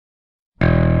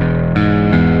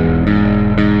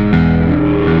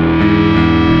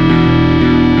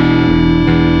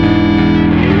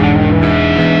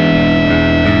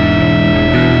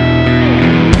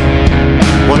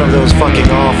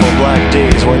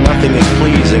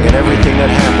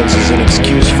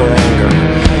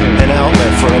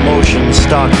potions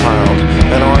stockpiled,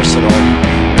 an arsenal,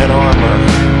 an armor.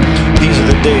 These are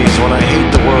the days when I hate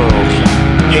the world,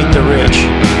 hate the rich,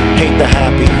 hate the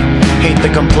happy, hate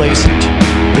the complacent,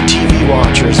 the TV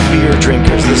watchers, beer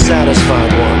drinkers, the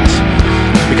satisfied ones.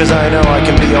 Because I know I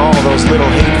can be all those little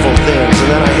hateful things, and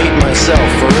then I hate myself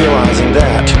for realizing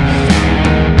that.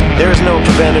 There's no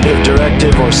preventative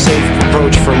directive or safe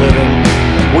approach for living.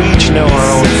 We each know our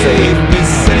own fate.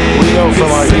 We know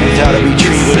from our youth how to be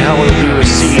treated, how we'll be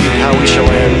received, how we shall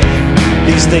end.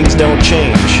 These things don't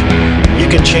change.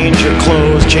 You can change your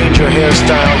clothes, change your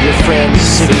hairstyle, your friends,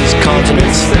 cities,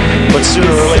 continents, but sooner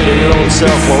or later your own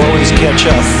self will always catch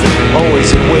up.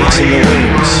 Always it waits in the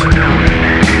wings.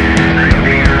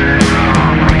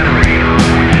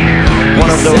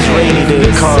 One of those rainy day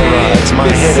car rides, my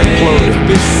head imploded.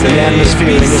 The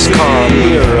atmosphere in this car, a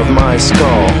mirror of my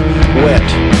skull. Wet,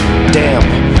 damp,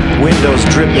 windows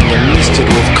dripping and misted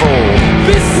with cold.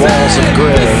 Walls of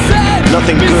gray,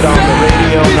 nothing good on the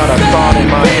radio, not a thought in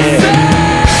my head.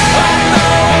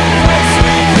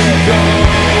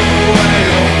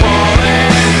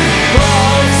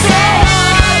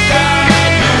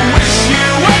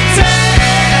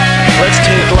 Let's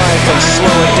take life and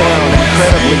slow it down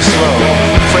incredibly slow,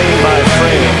 frame by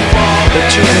frame. The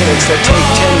 2 minutes that take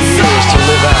 10 years to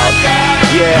live out.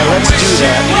 Yeah, let's do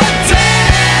that.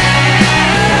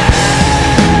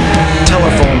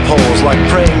 Telephone poles like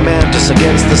praying mantis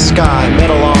against the sky,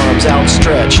 metal arms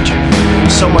outstretched.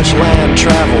 So much land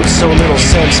traveled, so little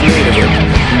sense made of it.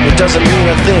 It doesn't mean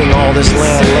a thing, all this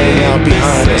land laying out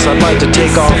behind us. I'd like to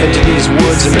take off into these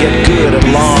woods and get good and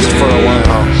lost for a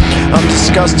while. I'm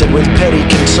disgusted with petty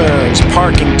concerns,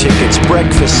 parking tickets,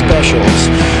 breakfast specials.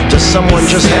 Does someone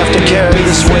just have to carry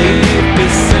this weight? Be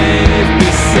safe, be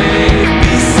safe,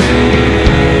 be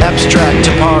safe. Abstract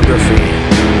topography,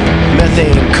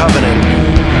 methane covenant,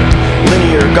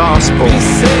 linear gospel,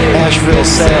 Asheville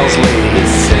sales lady,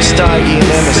 Stygian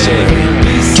emissary,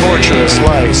 torturous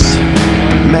lice,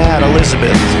 mad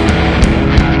Elizabeth.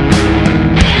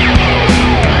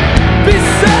 Be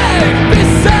safe, be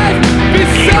safe, be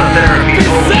safe, be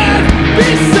safe, be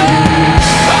safe.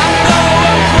 I know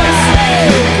a place we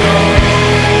can go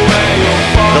where you'll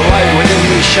fall. The light within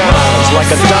me shines like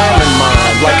a diamond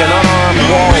mine, like an unarmed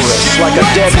walrus, like a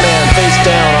dead man face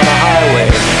down on a highway,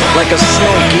 like a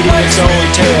snake eating its own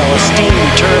tail, a steam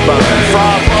turbine,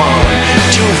 frog pond,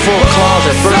 2 full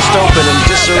closet burst open in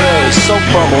disarray, soap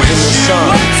bubbles in the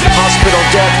sun, hospital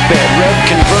deathbed, red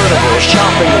convertible,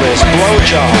 shopping list,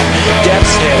 blowjob,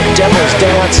 death's head, devil's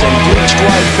dancing, bleached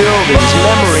white buildings,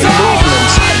 memory,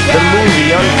 movements, the movie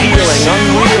unpeeling,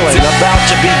 unreeling, about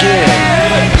to begin.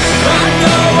 I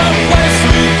know a place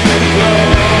we can go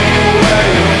where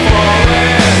you're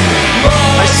falling.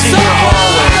 I see your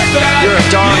hallway, you're a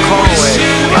dark hallway,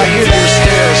 I hear your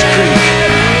stairs creak.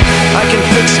 I can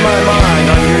fix my mind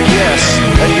on your yes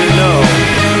and your no.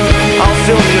 I'll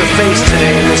film your face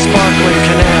today in the sparkling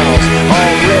canals,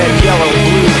 all red, yellow,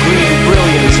 blue, green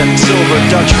brilliance and silver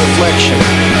Dutch reflection.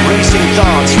 Racing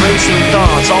thoughts,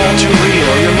 all too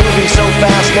real. You're moving so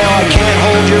fast now I can't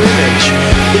hold your image.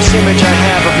 This image I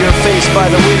have of your face by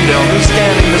the window, me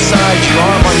standing beside you,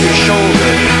 arm on your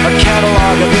shoulder. A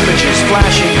catalog of images,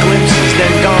 flashing glimpses,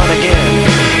 then gone again.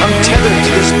 I'm tethered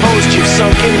to this post you've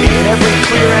sunk in me, and every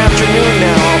clear afternoon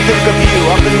now I'll think of you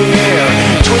up in the air,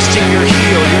 twisting your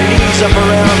heel, your knees up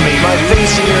around me, my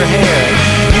face in your hair.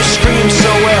 You scream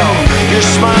so well, your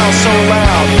smile so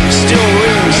loud, still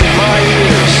rings in my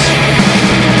ears.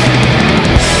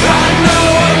 I know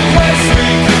a place we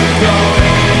can go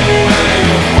where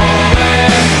you're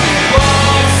falling.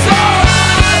 Oh, so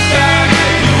high that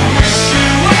you wish you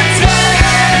were dead.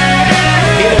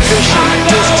 Inefficient,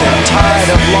 distant, tired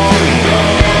of longing,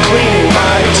 cleaning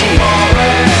my teeth.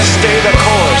 Stay the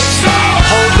course,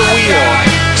 hold the wheel,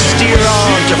 steer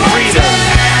on to freedom.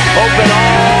 Open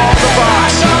all the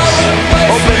boxes,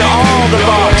 open all the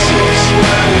boxes,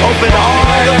 open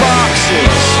all the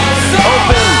boxes,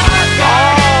 open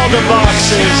all the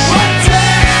boxes.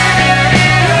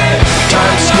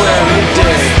 Times Square,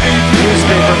 midday,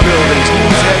 newspaper buildings,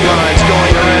 news headlines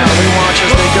going around. We watch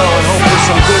as they go and hope for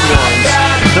some good ones.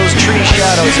 Those tree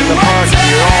shadows in the park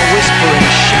here, all whispering,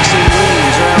 shakes and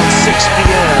gleams around 6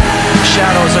 p.m.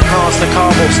 Shadows across the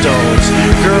cobblestones.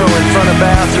 Girl in front of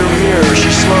bathroom mirror,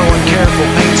 she's slow and careful,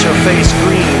 paints her face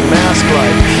green,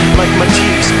 mask-like, like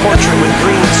Matik's portrait with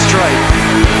green stripe.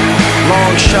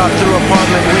 Long shot through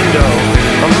apartment window,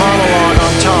 a monologue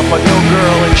on top, but no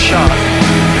girl in shot.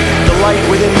 The light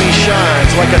within me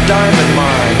shines like a diamond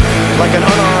mine, like an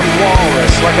unarmed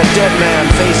walrus, like a dead man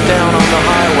face down on the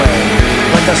highway,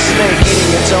 like a snake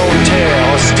eating its own tail,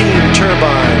 a steam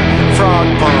turbine, frog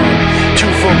pond, 2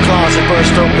 full closet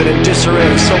burst open in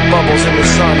disarray, soap bubbles in the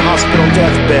sun, hospital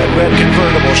deathbed, red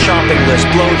convertible, shopping list,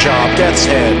 blowjob, death's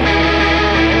head.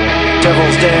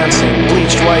 Devils dancing,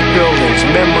 bleached white buildings,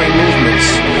 memory movements,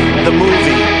 the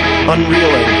movie,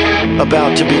 unreeling,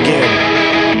 about to begin.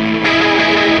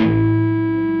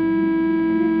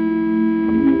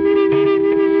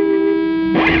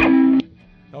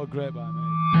 Oh, great by me.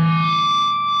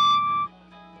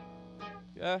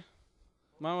 Yeah,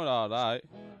 mine was alright.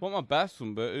 Want my best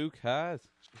one, but who cares?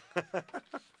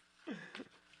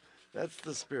 That's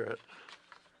the spirit.